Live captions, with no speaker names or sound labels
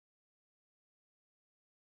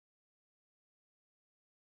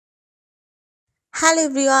Hello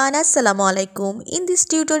everyone, Assalamualaikum. In this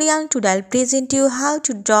tutorial, today I'll present you how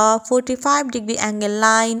to draw 45-degree angle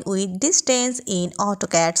line with distance in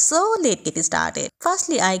AutoCAD. So let's get started.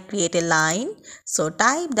 Firstly, I create a line. So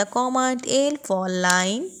type the command L for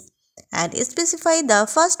line and specify the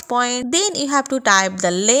first point. Then you have to type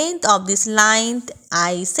the length of this line.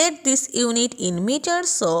 I set this unit in meters,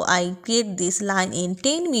 so I create this line in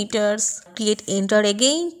 10 meters. Create enter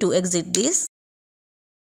again to exit this.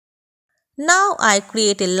 Now I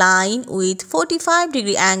create a line with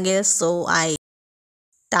 45-degree angle, so I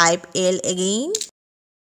type L again.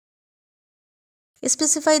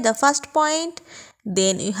 Specify the first point.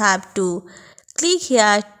 Then you have to click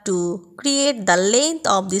here to create the length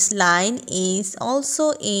of this line is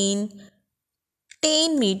also in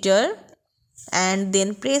 10 meter, and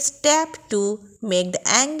then press tab to make the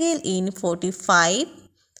angle in 45.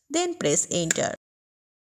 Then press enter.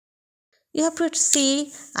 You have to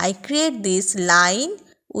see I create this line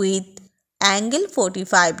with angle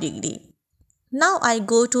 45 degree. Now I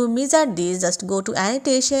go to measure this, just go to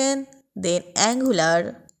annotation, then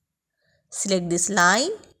angular, select this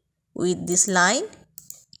line with this line.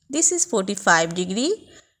 This is 45 degree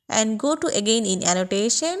and go to again in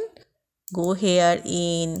annotation, go here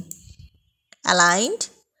in aligned.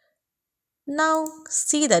 Now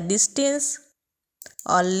see the distance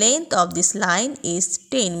or length of this line is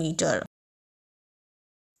 10 meter.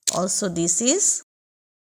 Also this is.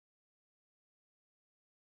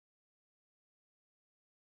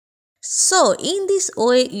 So in this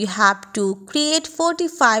way you have to create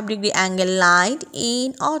 45-degree angle line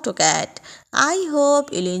in AutoCAD. I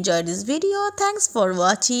hope you'll enjoy this video. Thanks for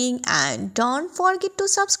watching and don't forget to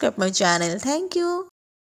subscribe my channel. Thank you.